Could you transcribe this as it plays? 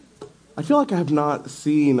I feel like I have not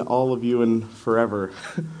seen all of you in forever.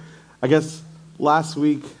 I guess last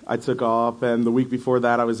week I took off, and the week before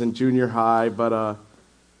that I was in junior high, but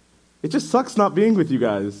it just sucks not being with you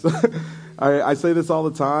guys. I say this all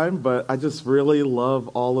the time, but I just really love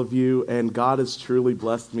all of you, and God has truly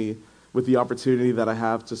blessed me with the opportunity that I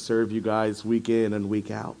have to serve you guys week in and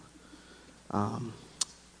week out.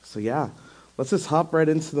 So yeah, let's just hop right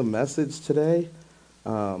into the message today.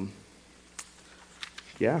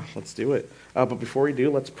 Yeah, let's do it. But before we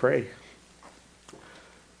do, let's pray.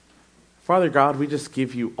 Father God, we just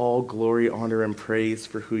give you all glory, honor, and praise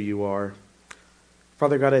for who you are.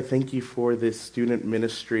 Father God, I thank you for this student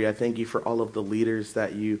ministry. I thank you for all of the leaders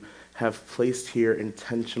that you have placed here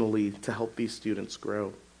intentionally to help these students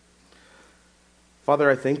grow. Father,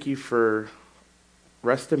 I thank you for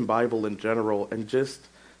Rest in Bible in general and just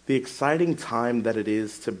the exciting time that it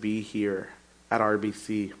is to be here at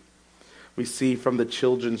RBC. We see from the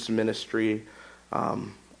children's ministry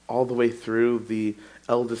all the way through the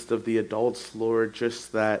eldest of the adults, Lord,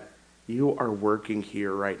 just that you are working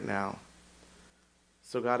here right now.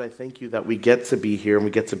 So God, I thank you that we get to be here and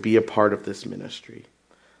we get to be a part of this ministry.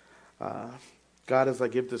 God, as I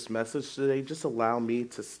give this message today, just allow me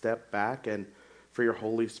to step back and for your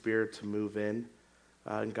Holy Spirit to move in.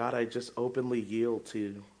 And God, I just openly yield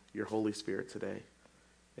to your Holy Spirit today.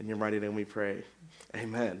 In your mighty name we pray.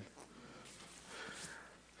 Amen.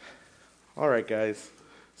 All right, guys.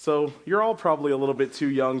 So you're all probably a little bit too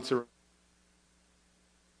young to...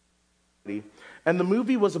 And the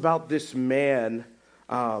movie was about this man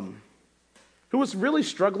who was really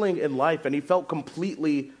struggling in life, and he felt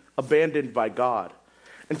completely abandoned by God.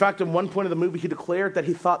 In fact, in one point of the movie, he declared that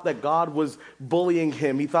he thought that God was bullying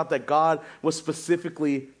him. He thought that God was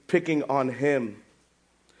specifically picking on him.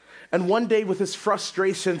 And one day, with his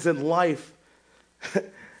frustrations in life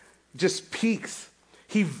just peaks,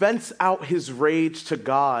 he vents out his rage to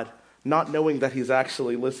God, not knowing that he's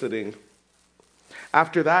actually listening.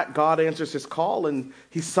 After that, God answers his call, and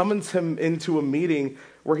he summons him into a meeting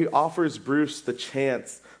where he offers Bruce the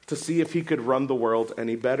chance to see if he could run the world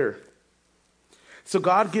any better. So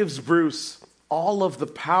God gives Bruce all of the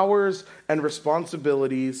powers and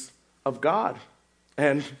responsibilities of God.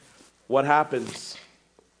 And what happens?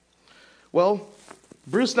 Well,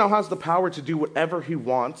 Bruce now has the power to do whatever he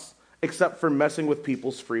wants, except for messing with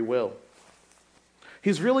people's free will.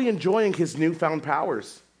 He's really enjoying his newfound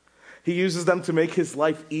powers. He uses them to make his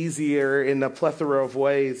life easier in a plethora of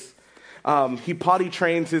ways. He potty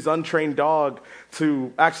trains his untrained dog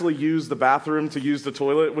to actually use the bathroom, to use the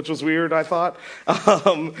toilet, which was weird, I thought.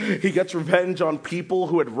 He gets revenge on people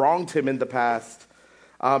who had wronged him in the past.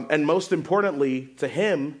 And most importantly, to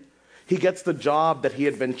him, he gets the job that he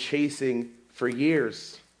had been chasing for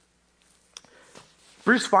years.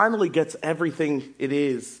 Bruce finally gets everything it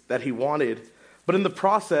is that he wanted, but in the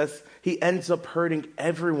process, he ends up hurting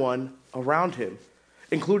everyone around him,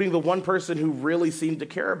 including the one person who really seemed to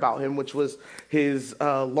care about him, which was his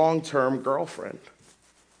long-term girlfriend.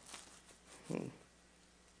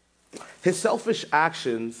 His selfish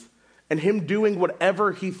actions and him doing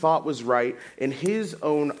whatever he thought was right in his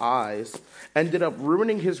own eyes ended up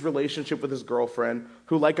ruining his relationship with his girlfriend,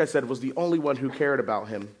 who, like I said, was the only one who cared about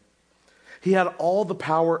him. He had all the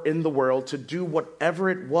power in the world to do whatever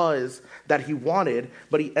it was that he wanted,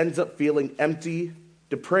 but he ends up feeling empty,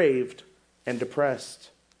 depraved, and depressed.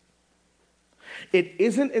 It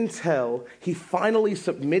isn't until he finally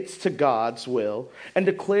submits to God's will and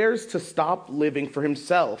declares to stop living for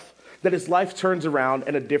himself that his life turns around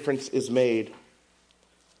and a difference is made.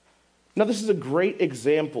 Now, this is a great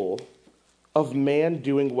example of man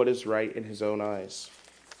doing what is right in his own eyes.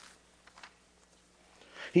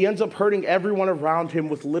 He ends up hurting everyone around him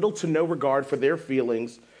with little to no regard for their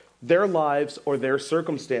feelings, their lives, or their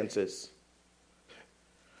circumstances.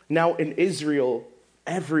 Now, in Israel,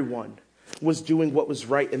 everyone was doing what was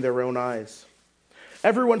right in their own eyes.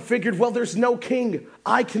 Everyone figured, well, there's no king.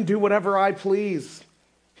 I can do whatever I please.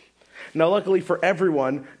 Now, luckily for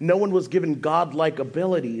everyone, no one was given godlike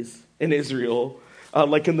abilities in Israel,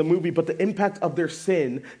 like in the movie, but the impact of their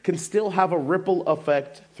sin can still have a ripple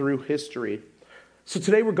effect through history. So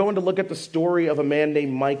today we're going to look at the story of a man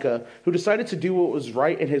named Micah who decided to do what was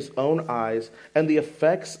right in his own eyes and the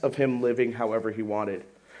effects of him living however he wanted.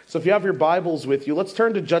 So if you have your Bibles with you, let's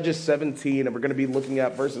turn to Judges 17, and we're going to be looking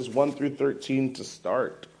at verses 1 through 13 to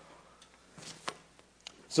start.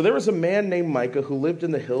 So there was a man named Micah who lived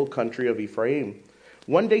in the hill country of Ephraim.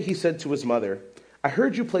 One day he said to his mother, "I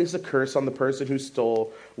heard you place a curse on the person who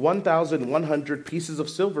stole 1,100 pieces of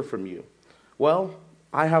silver from you. Well,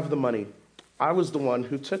 I have the money. I was the one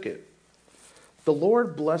who took it." "The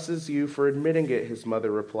Lord blesses you for admitting it," his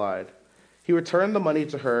mother replied. He returned the money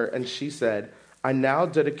to her, and she said, I now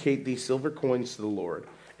dedicate these silver coins to the Lord.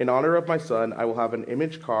 In honor of my son, I will have an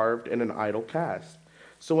image carved and an idol cast.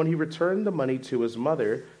 So when he returned the money to his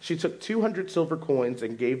mother, she took 200 silver coins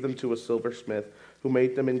and gave them to a silversmith, who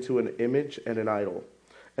made them into an image and an idol.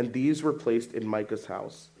 And these were placed in Micah's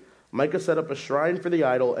house. Micah set up a shrine for the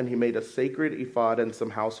idol, and he made a sacred ephod and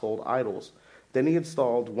some household idols. Then he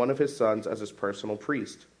installed one of his sons as his personal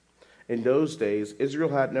priest. In those days, Israel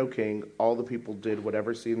had no king. All the people did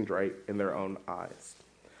whatever seemed right in their own eyes.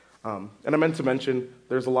 And I meant to mention,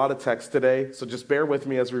 there's a lot of text today, so just bear with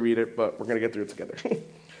me as we read it, but we're going to get through it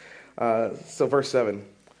together. So verse 7.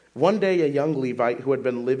 One day a young Levite who had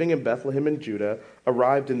been living in Bethlehem in Judah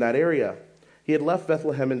arrived in that area. He had left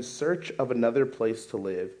Bethlehem in search of another place to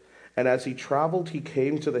live, and as he traveled, he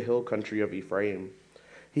came to the hill country of Ephraim.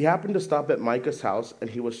 He happened to stop at Micah's house, and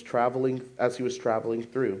he was traveling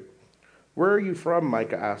through. Where are you from?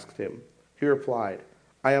 Micah asked him. He replied,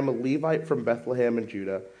 I am a Levite from Bethlehem in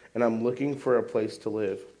Judah, and I'm looking for a place to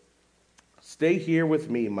live. Stay here with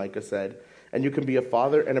me, Micah said, and you can be a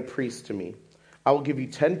father and a priest to me. I will give you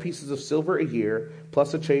 10 pieces of silver a year,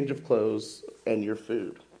 plus a change of clothes and your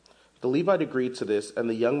food. The Levite agreed to this, and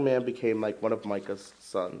the young man became like one of Micah's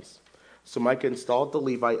sons. So Micah installed the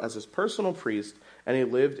Levite as his personal priest, and he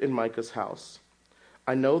lived in Micah's house.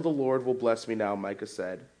 I know the Lord will bless me now, Micah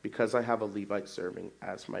said, because I have a Levite serving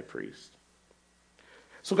as my priest.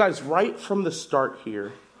 So guys, right from the start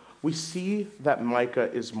here, we see that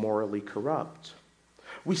Micah is morally corrupt.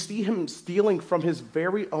 We see him stealing from his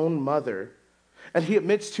very own mother, and he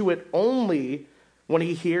admits to it only when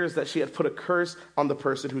he hears that she had put a curse on the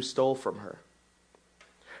person who stole from her.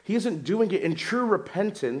 He isn't doing it in true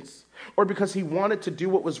repentance or because he wanted to do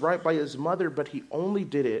what was right by his mother, but he only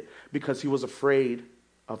did it because he was afraid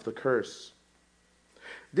of the curse.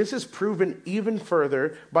 This is proven even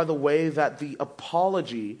further by the way that the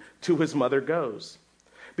apology to his mother goes.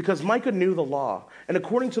 Because Micah knew the law, and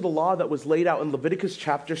according to the law that was laid out in Leviticus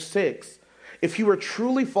chapter 6, if he were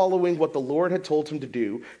truly following what the Lord had told him to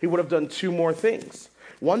do, he would have done two more things.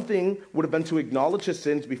 One thing would have been to acknowledge his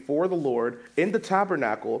sins before the Lord in the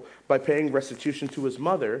tabernacle by paying restitution to his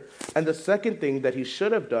mother. And the second thing that he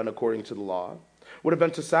should have done according to the law would have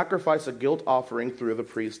been to sacrifice a guilt offering through the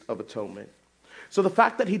priest of atonement. So the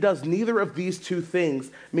fact that he does neither of these two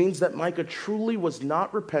things means that Micah truly was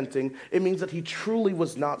not repenting. It means that he truly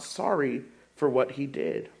was not sorry for what he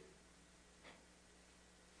did.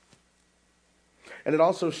 And it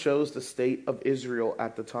also shows the state of Israel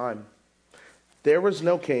at the time. There was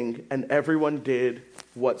no king, and everyone did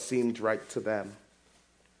what seemed right to them.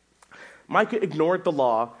 Micah ignored the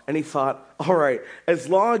law, and he thought, all right, as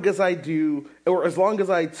long as I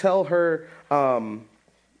tell her,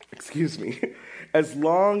 as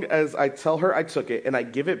long as I tell her I took it and I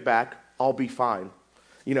give it back, I'll be fine.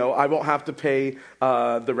 You know, I won't have to pay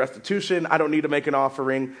the restitution. I don't need to make an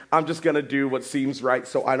offering. I'm just going to do what seems right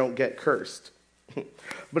so I don't get cursed.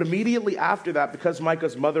 But immediately after that, because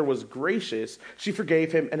Micah's mother was gracious, she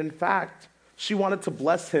forgave him, and in fact, she wanted to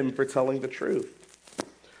bless him for telling the truth.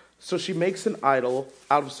 So she makes an idol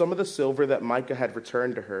out of some of the silver that Micah had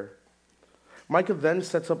returned to her. Micah then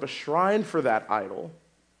sets up a shrine for that idol,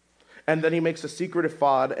 and then he makes a secret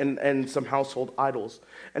ephod and some household idols.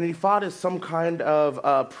 And an ephod is some kind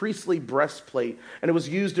of priestly breastplate, and it was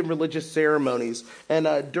used in religious ceremonies.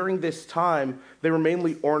 And during this time, they were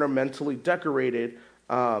mainly ornamentally decorated,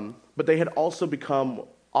 but they had also become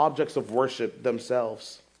objects of worship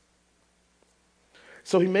themselves.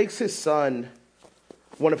 So he makes his son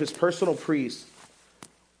one of his personal priests,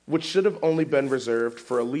 which should have only been reserved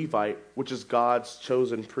for a Levite, which is God's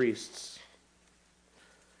chosen priests.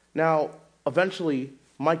 Now, eventually,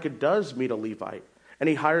 Micah does meet a Levite, and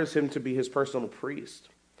he hires him to be his personal priest.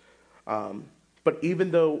 But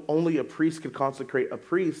even though only a priest could consecrate a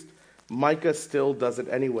priest, Micah still does it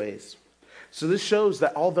anyways. So this shows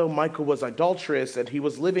that although Micah was idolatrous and he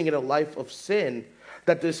was living in a life of sin,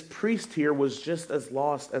 that this priest here was just as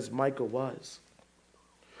lost as Micah was.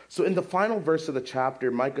 So in the final verse of the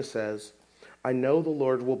chapter, Micah says, I know the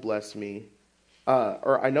Lord will bless me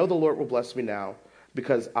now,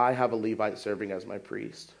 because I have a Levite serving as my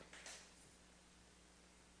priest.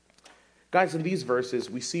 Guys, in these verses,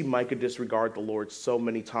 we see Micah disregard the Lord so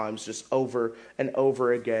many times, just over and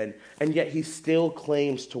over again, and yet he still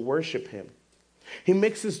claims to worship him. He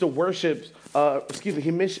mixes he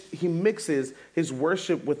mixes his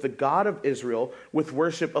worship with the God of Israel with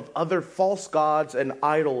worship of other false gods and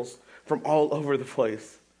idols from all over the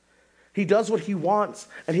place. He does what he wants,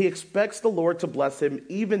 and he expects the Lord to bless him,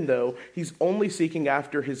 even though he's only seeking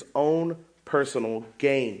after his own personal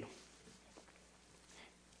gain.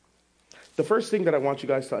 The first thing that I want you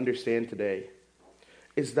guys to understand today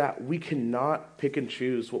is that we cannot pick and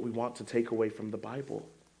choose what we want to take away from the Bible.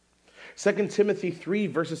 2 Timothy 3,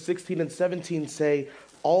 verses 16 and 17 say,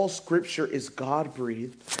 all scripture is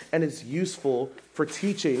God-breathed and is useful for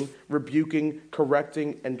teaching, rebuking,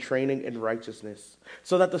 correcting, and training in righteousness,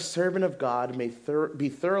 so that the servant of God may be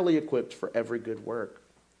thoroughly equipped for every good work.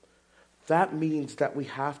 That means that we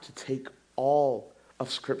have to take all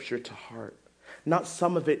of scripture to heart. Not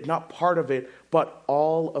some of it, not part of it, but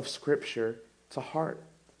all of scripture to heart.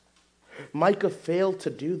 Micah failed to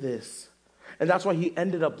do this. And that's why he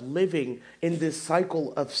ended up living in this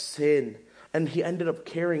cycle of sin. And he ended up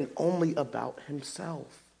caring only about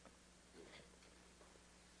himself.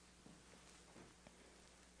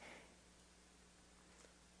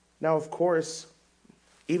 Now, of course,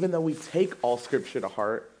 even though we take all scripture to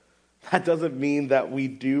heart, that doesn't mean that we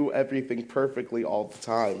do everything perfectly all the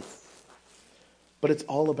time. But it's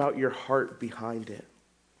all about your heart behind it.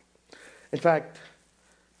 In fact,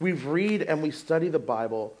 we read and we study the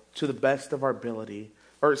Bible to the best of our ability.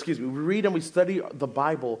 We read and we study the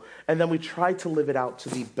Bible, and then we try to live it out to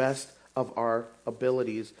the best of our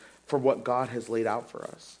abilities for what God has laid out for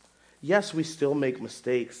us. Yes, we still make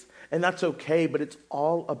mistakes, and that's okay, but it's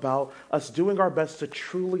all about us doing our best to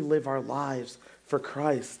truly live our lives for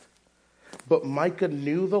Christ. But Micah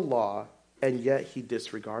knew the law, and yet he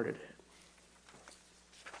disregarded it.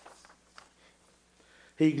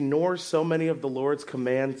 He ignores so many of the Lord's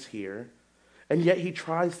commands here, and yet he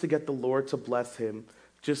tries to get the Lord to bless him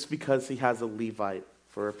just because he has a Levite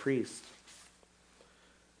for a priest.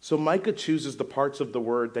 So Micah chooses the parts of the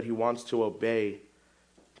word that he wants to obey,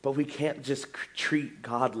 but we can't just treat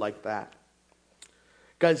God like that.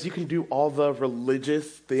 Guys, you can do all the religious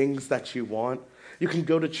things that you want. You can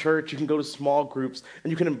go to church, you can go to small groups,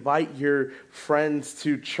 and you can invite your friends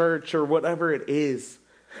to church or whatever it is.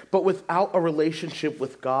 But without a relationship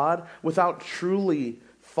with God, without truly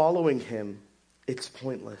following him, it's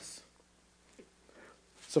pointless.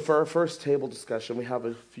 So for our first table discussion, we have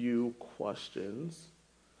a few questions.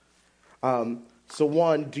 So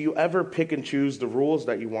one, do you ever pick and choose the rules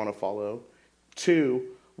that you want to follow? 2,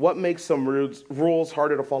 what makes some rules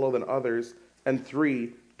harder to follow than others? And 3,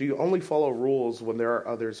 do you only follow rules when there are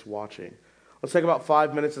others watching? Let's take about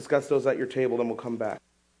 5 minutes, discuss those at your table, then we'll come back.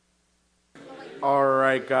 All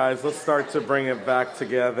right, guys, let's start to bring it back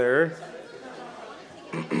together.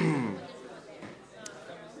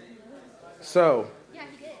 So,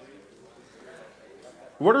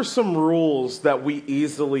 what are some rules that we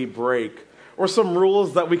easily break? Or some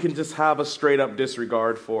rules that we can just have a straight up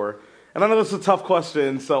disregard for? And I know this is a tough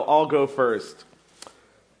question, so I'll go first.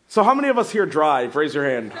 So how many of us here drive? Raise your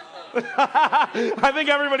hand. I think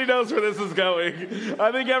everybody knows where this is going.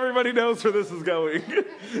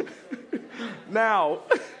 Now,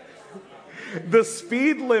 the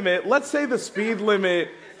speed limit, let's say the speed limit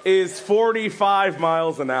is 45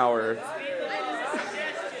 miles an hour.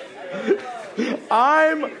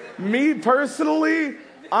 Me personally,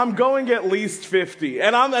 I'm going at least 50.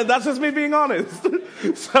 And that's just me being honest.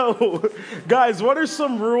 So, guys, what are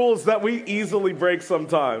some rules that we easily break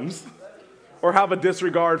sometimes? Or have a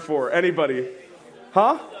disregard for? Anybody?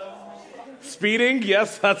 Huh? Speeding?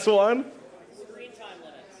 Yes, that's one.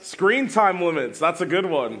 Screen time limits. That's a good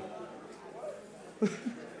one.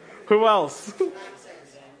 Who else?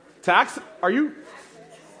 Tax? Are you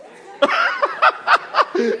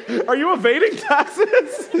evading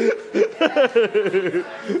taxes?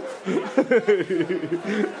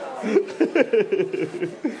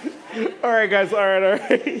 All right, guys. All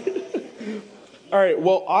right. All right,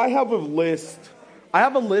 well, I have a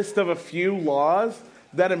list of a few laws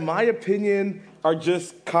that, in my opinion, are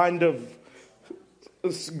just kind of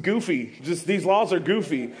goofy. Just these laws are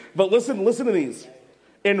goofy. But listen to these.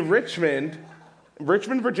 In Richmond,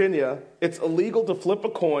 Virginia, it's illegal to flip a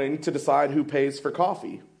coin to decide who pays for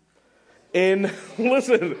coffee.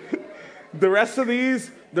 Listen, the rest of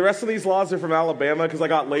these laws are from Alabama because I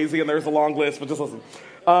got lazy and there's a long list, but just listen.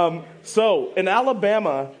 So, in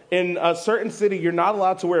Alabama, in a certain city, you're not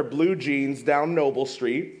allowed to wear blue jeans down Noble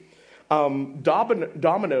Street.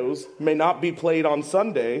 Dominoes may not be played on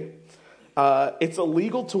Sunday. It's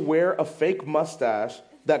illegal to wear a fake mustache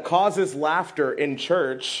that causes laughter in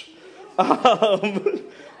church.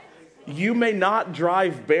 You may not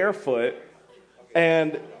drive barefoot.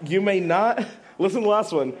 And you may not, listen to the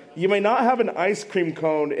last one, you may not have an ice cream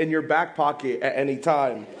cone in your back pocket at any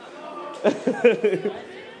time.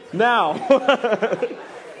 Now,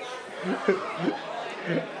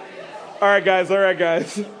 all right,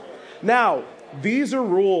 guys. Now, these are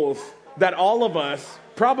rules that all of us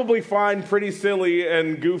probably find pretty silly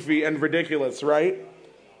and goofy and ridiculous, right?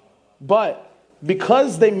 But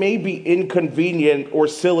because they may be inconvenient or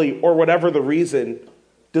silly or whatever the reason,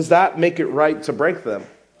 does that make it right to break them?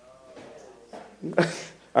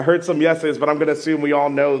 I heard some yeses, but I'm going to assume we all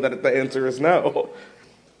know that the answer is no.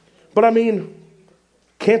 But I mean,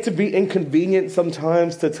 can't it be inconvenient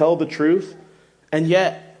sometimes to tell the truth? And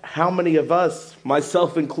yet, how many of us,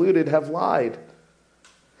 myself included, have lied?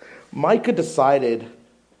 Micah decided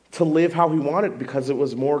to live how he wanted because it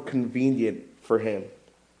was more convenient for him.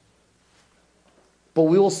 But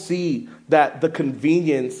we will see that the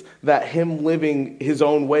convenience, that him living his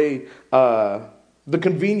own way, the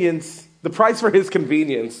price for his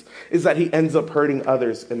convenience is that he ends up hurting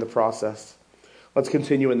others in the process. Let's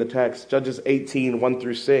continue in the text. Judges 18, 1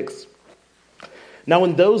 through 6. Now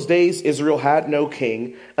in those days Israel had no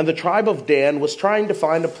king, and the tribe of Dan was trying to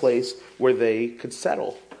find a place where they could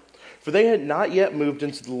settle. For they had not yet moved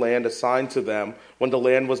into the land assigned to them when the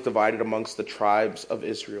land was divided amongst the tribes of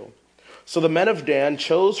Israel. So the men of Dan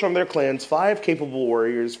chose from their clans 5 capable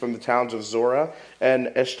warriors from the towns of Zorah and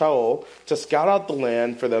Eshtaol to scout out the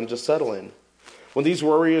land for them to settle in. When these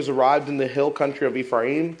warriors arrived in the hill country of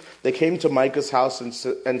Ephraim, they came to Micah's house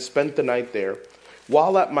and spent the night there.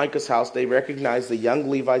 While at Micah's house, they recognized the young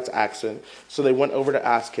Levite's accent, so they went over to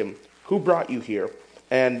ask him, "Who brought you here?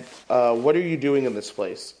 And what are you doing in this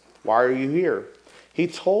place? Why are you here?" He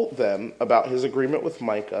told them about his agreement with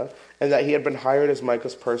Micah and that he had been hired as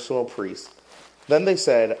Micah's personal priest. Then they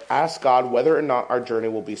said, "Ask God whether or not our journey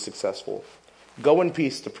will be successful." "Go in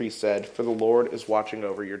peace," the priest said, "for the Lord is watching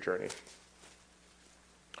over your journey."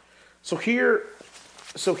 So here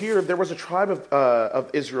there was a tribe of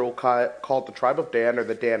Israel called the tribe of Dan, or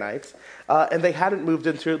the Danites, and they hadn't moved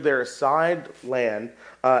into their assigned land,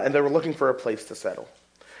 and they were looking for a place to settle.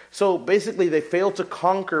 So basically, they failed to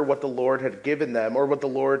conquer what the Lord had given them, or what the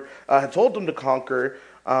Lord had told them to conquer.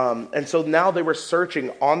 And so now they were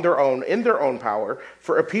searching on their own, in their own power,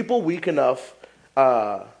 for a people weak enough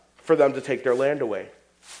for them to take their land away.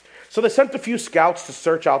 So they sent a few scouts to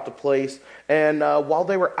search out the place. And while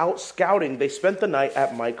they were out scouting, they spent the night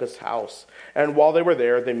at Micah's house. And while they were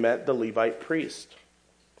there, they met the Levite priest.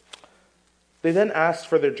 They then asked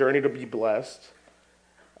for their journey to be blessed.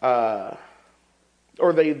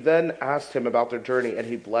 Or they then asked him about their journey, and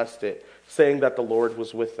he blessed it, saying that the Lord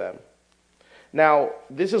was with them. Now,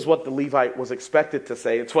 this is what the Levite was expected to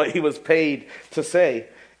say. It's what he was paid to say.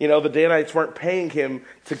 You know, the Danites weren't paying him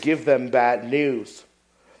to give them bad news.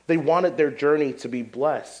 They wanted their journey to be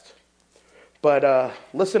blessed. But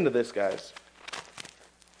listen to this, guys.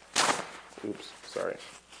 Oops, sorry.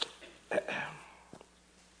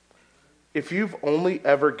 If you've only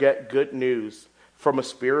ever get good news from a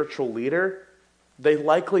spiritual leader, they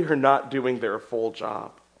likely are not doing their full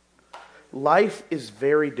job. Life is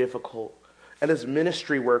very difficult. And as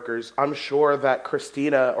ministry workers, I'm sure that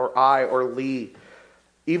Christina or I or Lee,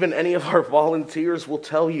 even any of our volunteers will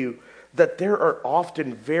tell you that there are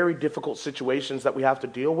often very difficult situations that we have to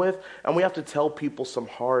deal with, and we have to tell people some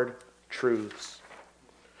hard truths.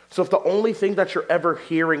 So if the only thing that you're ever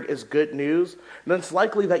hearing is good news, then it's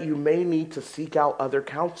likely that you may need to seek out other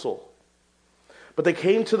counsel. But they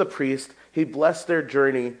came to the priest, he blessed their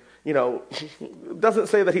journey. You know, it doesn't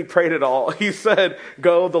say that he prayed at all. He said,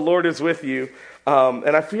 "Go, the Lord is with you."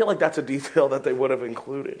 And I feel like that's a detail that they would have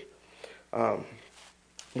included.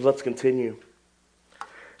 Let's continue.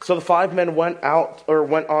 So the 5 men went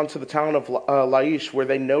on to the town of Laish, where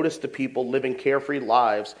they noticed the people living carefree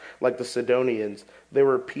lives like the Sidonians. They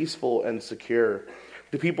were peaceful and secure.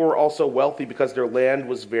 The people were also wealthy because their land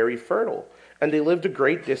was very fertile, and they lived a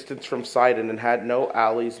great distance from Sidon and had no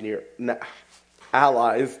allies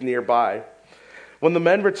nearby. When the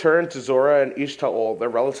men returned to Zorah and Eshtaol, their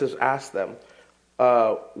relatives asked them,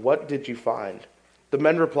 "What did you find?" The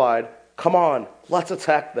men replied, "Come on, let's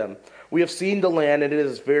attack them. We have seen the land, and it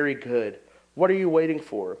is very good. What are you waiting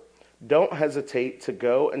for? Don't hesitate to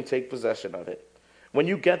go and take possession of it. When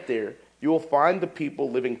you get there, you will find the people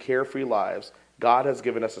living carefree lives. God has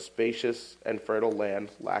given us a spacious and fertile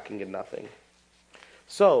land, lacking in nothing."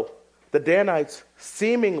 So, the Danites,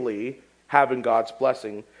 seemingly having God's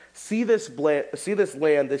blessing, see this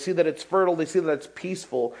land, they see that it's fertile, they see that it's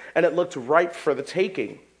peaceful, and it looked ripe for the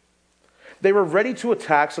taking. They were ready to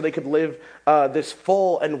attack so they could live this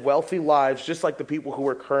full and wealthy lives just like the people who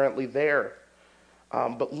were currently there.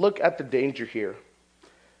 But look at the danger here.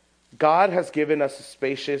 God has given us a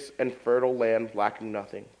spacious and fertile land lacking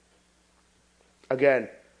nothing. Again,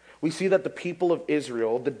 we see that the people of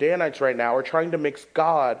Israel, the Danites right now, are trying to mix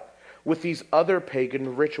God with these other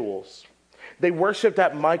pagan rituals. They worshipped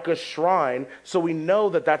at Micah's shrine, so we know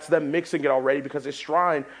that that's them mixing it already, because his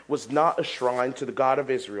shrine was not a shrine to the God of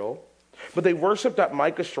Israel. But they worshiped at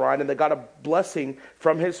Micah's shrine and they got a blessing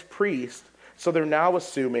from his priest. So they're now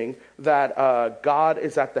assuming that God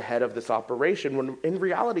is at the head of this operation, when in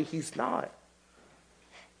reality, he's not.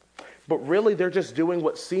 But really, they're just doing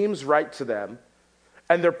what seems right to them,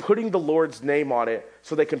 and they're putting the Lord's name on it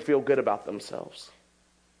so they can feel good about themselves.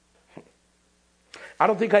 I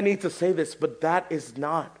don't think I need to say this, but that is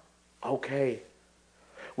not okay.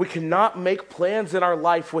 We cannot make plans in our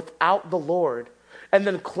life without the Lord and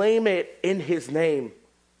then claim it in his name.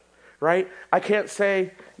 Right? I can't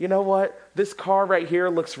say, you know what, this car right here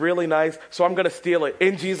looks really nice, so I'm going to steal it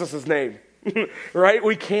in Jesus' name. Right?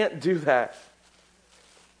 We can't do that.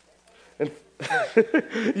 And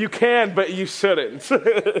you can, but you shouldn't.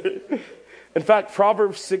 In fact,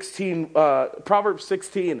 Proverbs 16,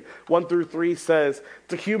 1 through 3 says,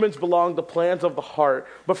 to humans belong the plans of the heart,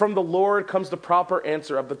 but from the Lord comes the proper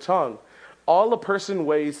answer of the tongue. All a person's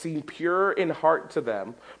ways seem pure in heart to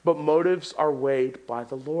them, but motives are weighed by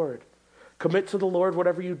the Lord. Commit to the Lord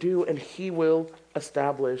whatever you do, and he will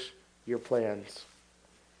establish your plans.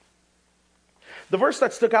 The verse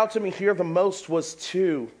that stuck out to me here the most was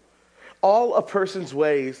 2. All a person's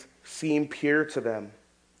ways seem pure to them.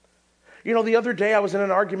 You know, the other day I was in an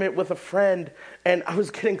argument with a friend, and I was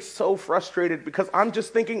getting so frustrated because I'm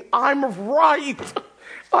just thinking, I'm right.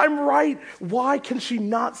 I'm right. Why can she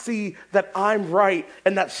not see that I'm right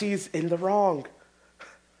and that she's in the wrong?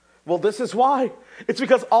 Well, this is why. It's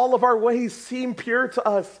because all of our ways seem pure to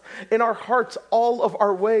us. In our hearts, all of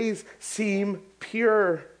our ways seem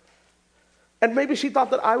pure. And maybe she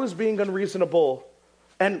thought that I was being unreasonable.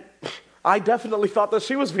 And I definitely thought that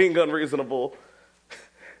she was being unreasonable.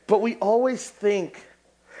 But we always think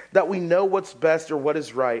that we know what's best or what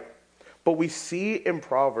is right. But we see in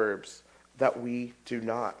Proverbs that we do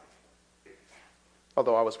not.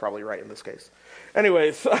 Although I was probably right in this case.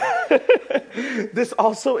 Anyways, this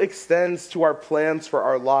also extends to our plans for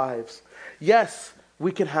our lives. Yes,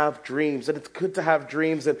 we can have dreams, and it's good to have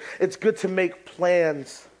dreams, and it's good to make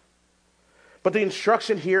plans. But the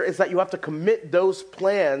instruction here is that you have to commit those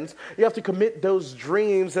plans, you have to commit those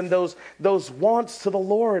dreams and those wants to the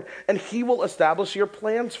Lord, and he will establish your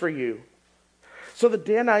plans for you. So the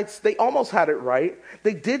Danites, they almost had it right.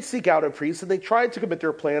 They did seek out a priest, and they tried to commit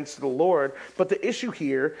their plans to the Lord. But the issue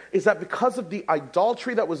here is that because of the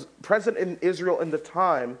idolatry that was present in Israel in the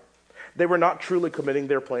time, they were not truly committing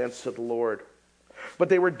their plans to the Lord. But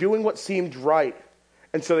they were doing what seemed right,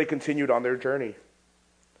 and so they continued on their journey.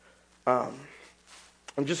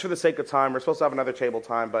 And just for the sake of time, we're supposed to have another table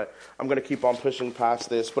time, but I'm going to keep on pushing past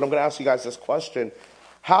this. But I'm going to ask you guys this question.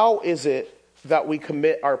 How is it that we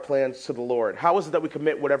commit our plans to the Lord? How is it that we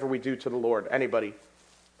commit whatever we do to the Lord? Anybody?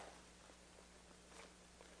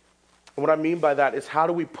 And what I mean by that is, how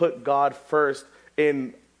do we put God first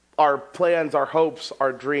in our plans, our hopes,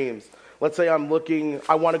 our dreams? Let's say I want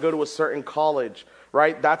to go to a certain college,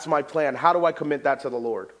 right? That's my plan. How do I commit that to the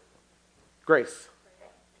Lord? Grace.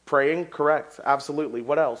 Praying, correct. Absolutely.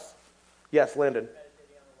 What else? Yes, Landon.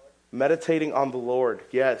 Meditating on the Lord.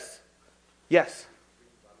 Yes. Yes.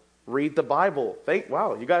 Read the Bible.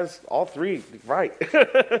 Wow, you guys, all three, right.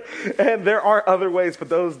 And there are other ways, but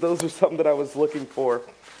those are something that I was looking for.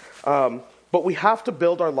 But we have to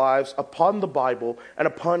build our lives upon the Bible and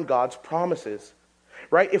upon God's promises,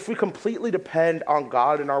 right? If we completely depend on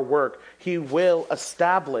God in our work, he will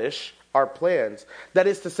establish our plans. That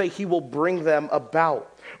is to say, he will bring them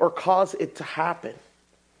about or cause it to happen.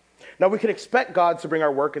 Now, we can expect God to bring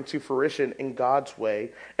our work into fruition in God's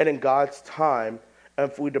way and in God's time,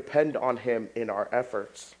 if we depend on him in our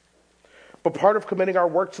efforts. But part of committing our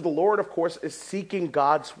work to the Lord, of course, is seeking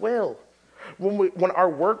God's will. When our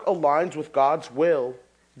work aligns with God's will,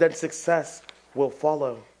 then success will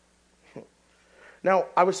follow. Now,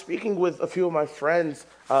 I was speaking with a few of my friends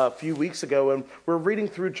a few weeks ago, and we're reading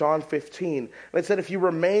through John 15. And it said, if you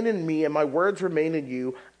remain in me and my words remain in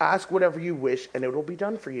you, ask whatever you wish and it will be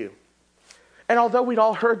done for you. And although we'd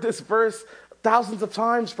all heard this verse thousands of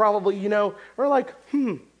times probably, we're like,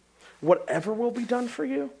 whatever will be done for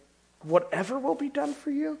you? Whatever will be done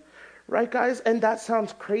for you? Right, guys? And that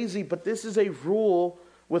sounds crazy, but this is a rule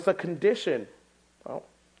with a condition. Oh,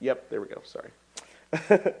 yep, there we go, sorry.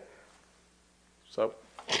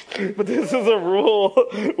 But this is a rule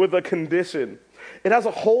with a condition. It has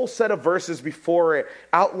a whole set of verses before it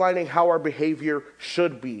outlining how our behavior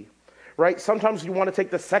should be, right? Sometimes you want to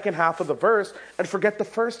take the second half of the verse and forget the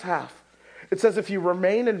first half. It says, if you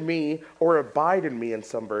remain in me, or abide in me in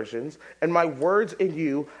some versions, and my words in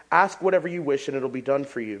you, ask whatever you wish and it'll be done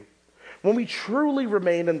for you. When we truly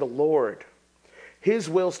remain in the Lord, his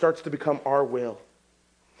will starts to become our will.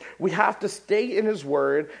 We have to stay in his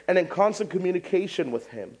word and in constant communication with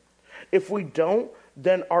him. If we don't,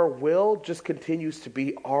 then our will just continues to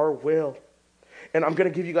be our will. And I'm going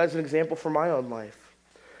to give you guys an example from my own life.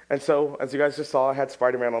 And so, as you guys just saw, I had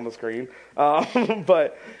Spider-Man on the screen.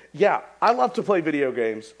 But yeah, I love to play video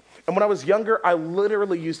games. And when I was younger, I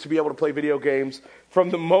literally used to be able to play video games from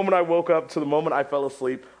the moment I woke up to the moment I fell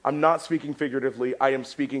asleep. I'm not speaking figuratively. I am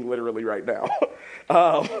speaking literally right now.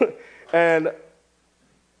 And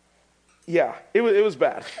yeah, it was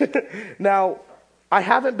bad. Now, I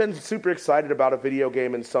haven't been super excited about a video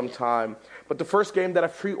game in some time, but the first game that I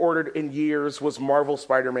pre-ordered in years was Marvel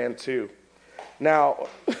Spider-Man 2. Now,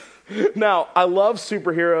 I love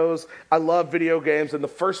superheroes, I love video games, and the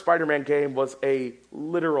first Spider-Man game was a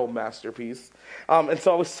literal masterpiece. And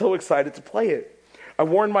so I was so excited to play it. I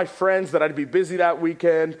warned my friends that I'd be busy that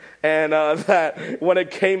weekend, and that when it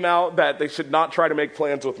came out, that they should not try to make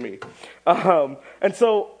plans with me. And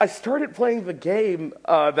so I started playing the game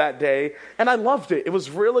that day, and I loved it. It was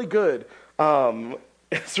really good.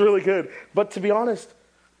 It's really good. But to be honest,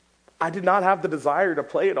 I did not have the desire to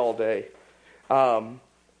play it all day.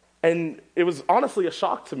 And it was honestly a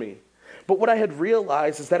shock to me. But what I had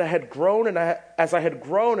realized is that I had grown, and as I had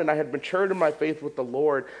grown and I had matured in my faith with the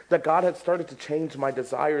Lord, that God had started to change my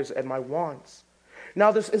desires and my wants.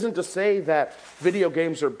 Now, this isn't to say that video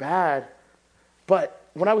games are bad, but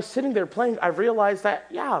when I was sitting there playing, I realized that,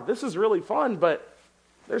 yeah, this is really fun, but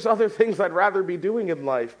there's other things I'd rather be doing in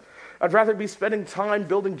life. I'd rather be spending time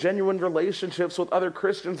building genuine relationships with other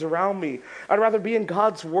Christians around me. I'd rather be in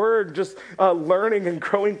God's Word, just learning and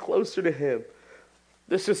growing closer to Him.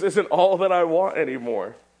 This just isn't all that I want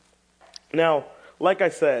anymore. Now, like I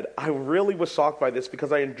said, I really was shocked by this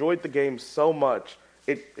because I enjoyed the game so much.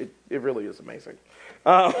 It really is amazing.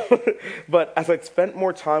 But as I spent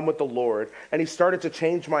more time with the Lord and He started to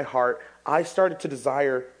change my heart, I started to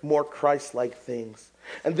desire more Christ-like things.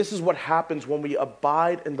 And this is what happens when we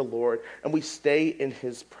abide in the Lord and we stay in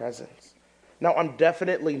His presence. Now, I'm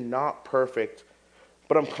definitely not perfect,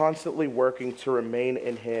 but I'm constantly working to remain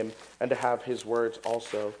in Him and to have His words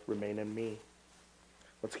also remain in me.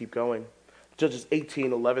 Let's keep going. Judges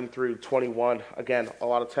 18:11 through 21. Again, a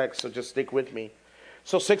lot of text, so just stick with me.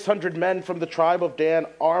 So 600 men from the tribe of Dan,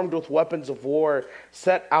 armed with weapons of war,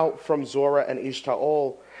 set out from Zorah and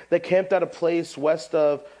Eshtaol. They camped at a place west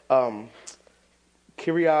of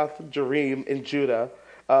Kiriath Jearim in Judah,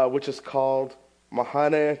 which is called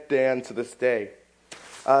Mahane Dan to this day.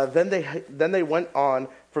 Then they went on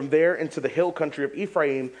from there into the hill country of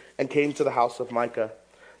Ephraim and came to the house of Micah.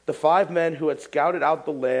 The 5 men who had scouted out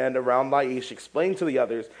the land around Laish explained to the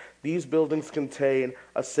others, "These buildings contain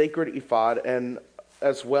a sacred ephod and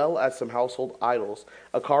as well as some household idols,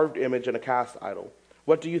 a carved image and a cast idol.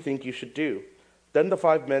 What do you think you should do?" Then the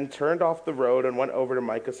 5 men turned off the road and went over to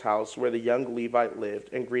Micah's house where the young Levite lived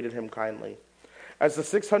and greeted him kindly. As the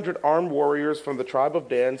 600 armed warriors from the tribe of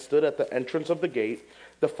Dan stood at the entrance of the gate,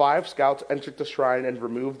 the 5 scouts entered the shrine and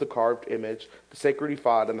removed the carved image, the sacred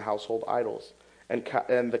ephod, and the household idols,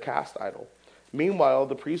 and the cast idol. Meanwhile,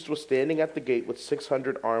 the priest was standing at the gate with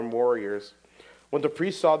 600 armed warriors. When the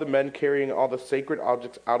priest saw the men carrying all the sacred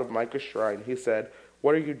objects out of Micah's shrine, he said,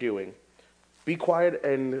 "What are you doing?" Be quiet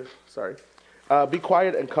and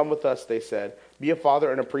come with us," they said. "Be a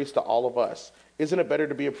father and a priest to all of us. Isn't it better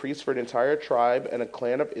to be a priest for an entire tribe and a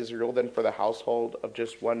clan of Israel than for the household of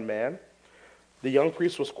just one man?" The young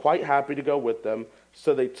priest was quite happy to go with them,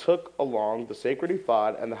 so they took along the sacred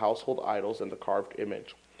ephod and the household idols and the carved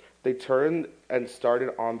image. They turned and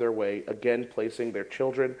started on their way, again placing their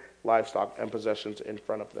children, livestock, and possessions in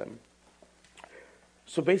front of them.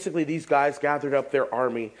 So basically, these guys gathered up their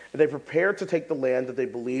army, and they prepared to take the land that they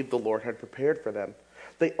believed the Lord had prepared for them.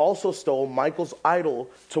 They also stole Michael's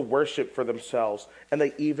idol to worship for themselves, and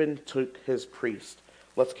they even took his priest.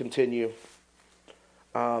 Let's continue.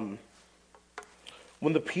 When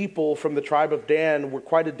the people from the tribe of Dan were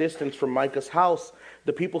quite a distance from Micah's house,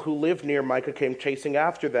 the people who lived near Micah came chasing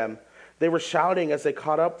after them. They were shouting as they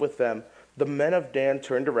caught up with them. The men of Dan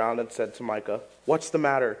turned around and said to Micah, "What's the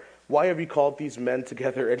matter? Why have you called these men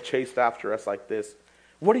together and chased after us like this?"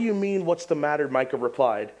 "What do you mean, what's the matter?" Micah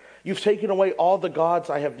replied. "You've taken away all the gods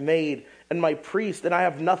I have made and my priest, and I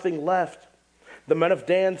have nothing left." The men of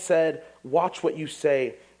Dan said, "Watch what you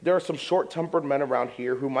say. There are some short-tempered men around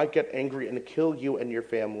here who might get angry and kill you and your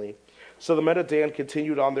family." So the men of Dan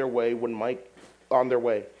continued on their way. When Micah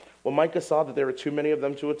saw that there were too many of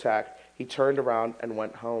them to attack, he turned around and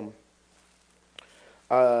went home.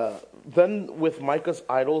 Then with Micah's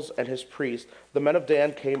idols and his priest, the men of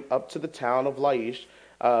Dan came up to the town of Laish,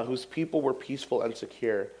 whose people were peaceful and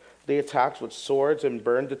secure. They attacked with swords and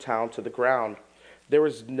burned the town to the ground. There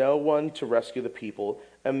was no one to rescue the people,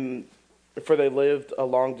 and for they lived a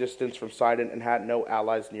long distance from Sidon and had no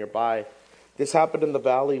allies nearby. This happened in the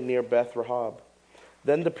valley near Beth Rehob.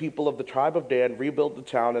 Then the people of the tribe of Dan rebuilt the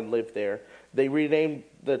town and lived there. They renamed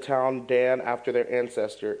the town Dan after their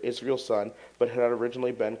ancestor, Israel's son, but it had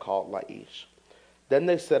originally been called Laish. Then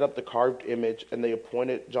they set up the carved image, and they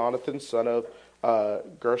appointed Jonathan, son of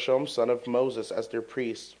Gershom, son of Moses, as their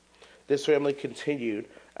priest. This family continued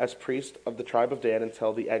as priest of the tribe of Dan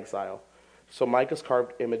until the exile. So Micah's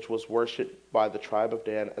carved image was worshipped by the tribe of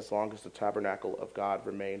Dan as long as the tabernacle of God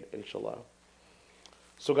remained in Shiloh.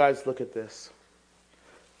 So guys, look at this.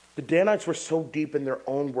 The Danites were so deep in their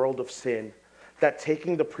own world of sin that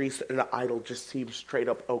taking the priest and the idol just seemed straight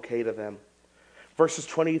up okay to them. Verses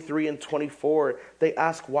 23 and 24, they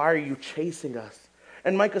ask, "Why are you chasing us?"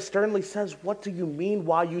 And Micah sternly says, "What do you mean,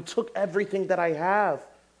 why? You took everything that I have."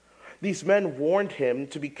 These men warned him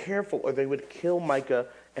to be careful or they would kill Micah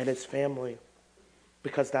and his family,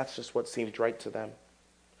 because that's just what seemed right to them.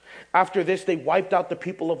 After this, they wiped out the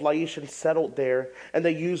people of Laish and settled there, and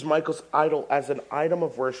they used Micah's idol as an item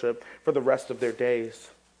of worship for the rest of their days.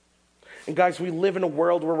 And guys, we live in a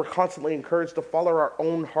world where we're constantly encouraged to follow our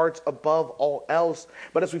own hearts above all else.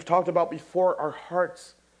 But as we've talked about before, our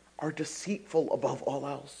hearts are deceitful above all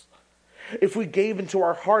else. If we gave into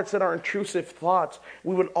our hearts and our intrusive thoughts,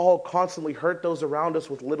 we would all constantly hurt those around us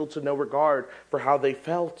with little to no regard for how they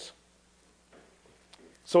felt.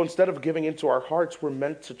 So instead of giving into our hearts, we're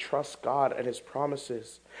meant to trust God and his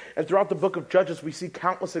promises. And throughout the book of Judges, we see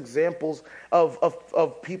countless examples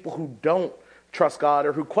of people who don't trust God,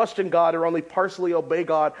 or who question God, or only partially obey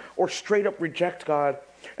God, or straight up reject God.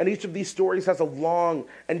 And each of these stories has a long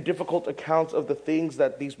and difficult account of the things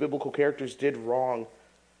that these biblical characters did wrong,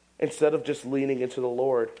 instead of just leaning into the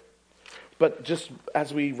Lord. But just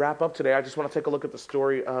as we wrap up today, I just want to take a look at the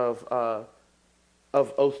story of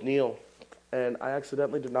Othniel. And I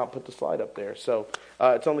accidentally did not put the slide up there. So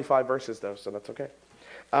it's only 5 verses, though, so that's okay.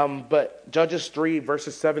 But Judges 3,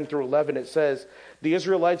 verses 7 through 11, it says, "The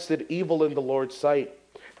Israelites did evil in the Lord's sight.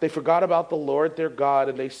 They forgot about the Lord their God,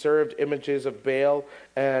 and they served images of Baal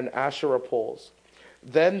and Asherah poles.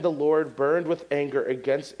 Then the Lord burned with anger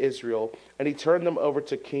against Israel, and he turned them over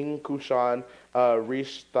to King Cushan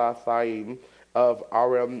Rishathaim of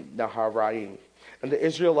Aram Naharaim. And the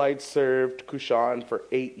Israelites served Cushan for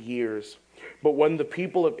 8 years. But when the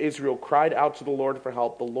people of Israel cried out to the Lord for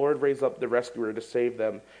help, the Lord raised up the rescuer to save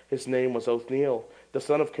them. His name was Othniel, the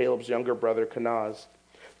son of Caleb's younger brother Kenaz.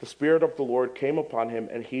 The Spirit of the Lord came upon him,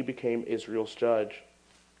 and he became Israel's judge.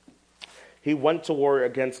 He went to war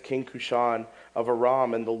against King Cushan of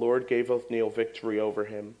Aram, and the Lord gave Othniel victory over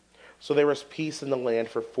him. So there was peace in the land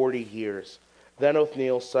for 40 years. Then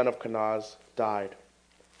Othniel, son of Kenaz, died."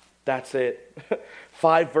 That's it.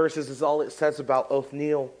 5 verses is all it says about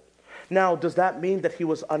Othniel. Now, does that mean that he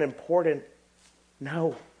was unimportant?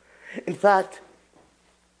 No. In fact,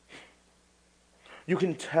 you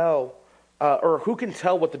can tell, or who can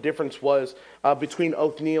tell what the difference was between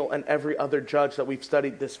Othniel and every other judge that we've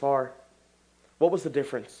studied this far? What was the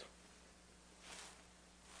difference?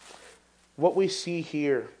 What we see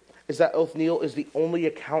here is that Othniel is the only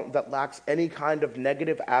account that lacks any kind of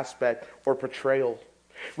negative aspect or portrayal.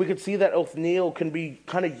 We could see that Othniel can be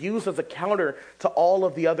kind of used as a counter to all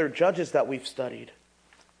of the other judges that we've studied.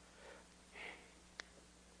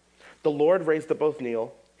 The Lord raised up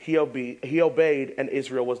Othniel, he obeyed, and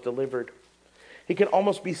Israel was delivered. He can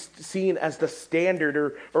almost be seen as the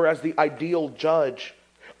standard or as the ideal judge.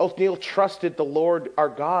 Othniel trusted the Lord our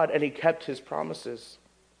God, and he kept his promises.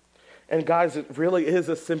 And guys, it really is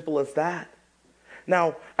as simple as that.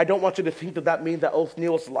 Now, I don't want you to think that means that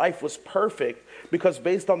Othniel's life was perfect, because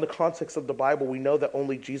based on the context of the Bible, we know that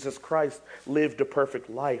only Jesus Christ lived a perfect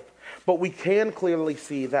life. But we can clearly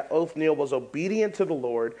see that Othniel was obedient to the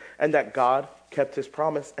Lord, and that God kept his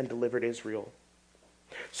promise and delivered Israel.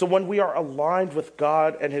 So when we are aligned with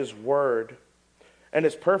God and his word and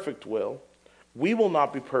his perfect will, we will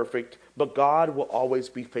not be perfect, but God will always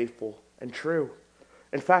be faithful and true.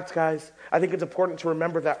 In fact, guys, I think it's important to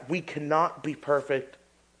remember that we cannot be perfect.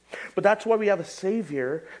 But that's why we have a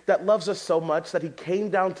Savior that loves us so much that he came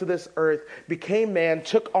down to this earth, became man,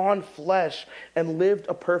 took on flesh, and lived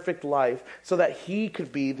a perfect life so that he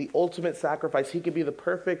could be the ultimate sacrifice. He could be the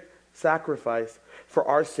perfect sacrifice for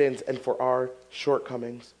our sins and for our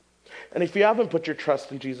shortcomings. And if you haven't put your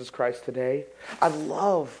trust in Jesus Christ today, I would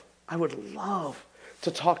love to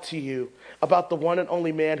talk to you about the one and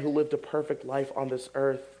only man who lived a perfect life on this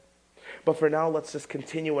earth. But for now, let's just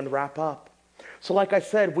continue and wrap up. So like I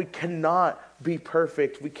said, we cannot be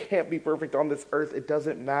perfect. We can't be perfect on this earth. It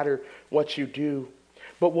doesn't matter what you do.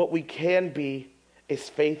 But what we can be is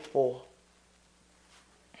faithful.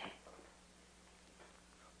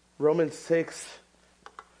 Romans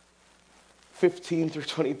 6:15 through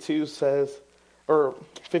 22 says, or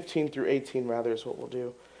 15 through 18 rather is what we'll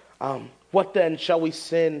do. What then, shall we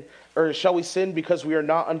sin because we are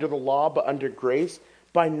not under the law but under grace?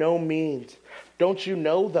 By no means. Don't you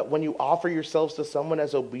know that when you offer yourselves to someone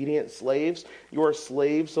as obedient slaves, you are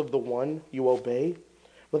slaves of the one you obey?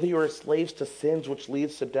 Whether you are slaves to sins which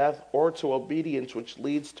leads to death or to obedience which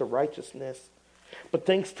leads to righteousness. But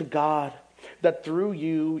thanks to God that through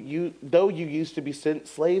you, though you used to be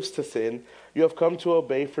slaves to sin, you have come to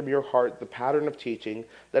obey from your heart the pattern of teaching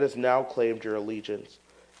that has now claimed your allegiance.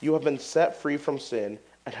 You have been set free from sin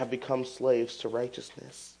and have become slaves to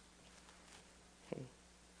righteousness.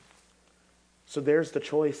 So there's the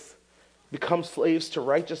choice. Become slaves to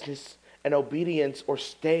righteousness and obedience, or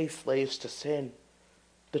stay slaves to sin.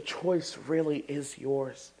 The choice really is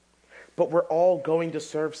yours. But we're all going to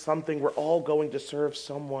serve something. We're all going to serve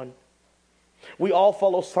someone. We all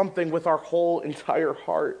follow something with our whole entire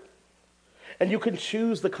heart. And you can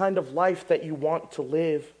choose the kind of life that you want to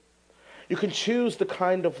live. You can choose the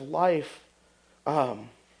kind of life that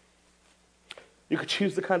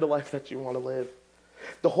you want to live.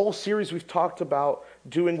 The whole series we've talked about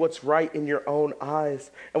doing what's right in your own eyes.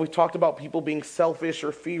 And we've talked about people being selfish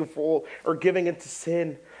or fearful or giving into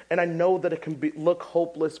sin. And I know that it can look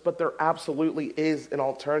hopeless, but there absolutely is an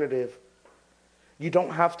alternative. You don't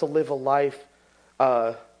have to live a life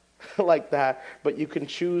like that, but you can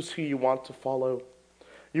choose who you want to follow.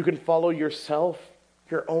 You can follow yourself,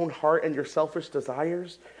 your own heart, and your selfish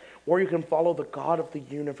desires, or you can follow the God of the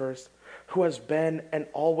universe who has been and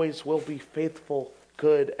always will be faithful,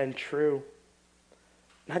 good, and true.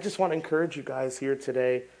 And I just want to encourage you guys here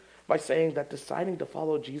today by saying that deciding to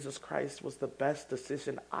follow Jesus Christ was the best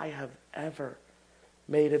decision I have ever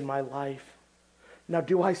made in my life. Now,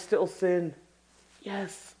 do I still sin?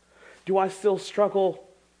 Yes. Do I still struggle?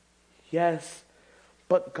 Yes.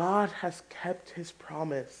 But God has kept his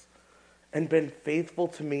promise and been faithful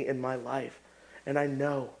to me in my life. And I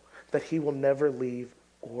know that he will never leave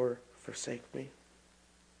or forsake me.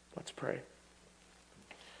 Let's pray.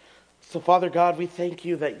 So, Father God, we thank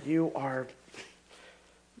you that you are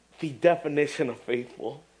the definition of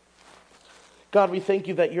faithful. God, we thank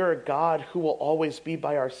you that you're a God who will always be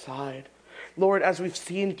by our side. Lord, as we've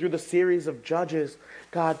seen through the series of Judges,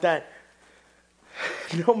 God, that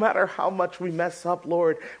no matter how much we mess up,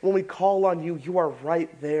 Lord, when we call on you, you are right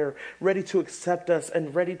there, ready to accept us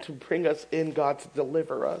and ready to bring us in, God, to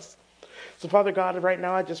deliver us. So, Father God, right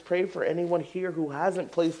now I just pray for anyone here who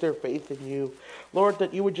hasn't placed their faith in you, Lord,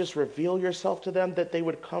 that you would just reveal yourself to them, that they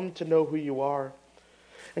would come to know who you are.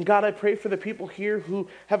 And God, I pray for the people here who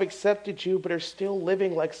have accepted you but are still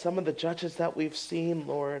living like some of the judges that we've seen,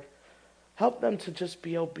 Lord. Help them to just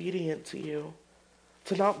be obedient to you,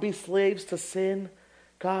 to not be slaves to sin,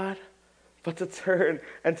 God, but to turn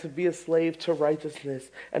and to be a slave to righteousness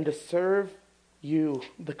and to serve you,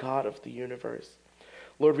 the God of the universe.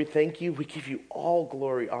 Lord, we thank you. We give you all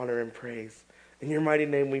glory, honor, and praise. In your mighty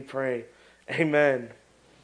name we pray. Amen.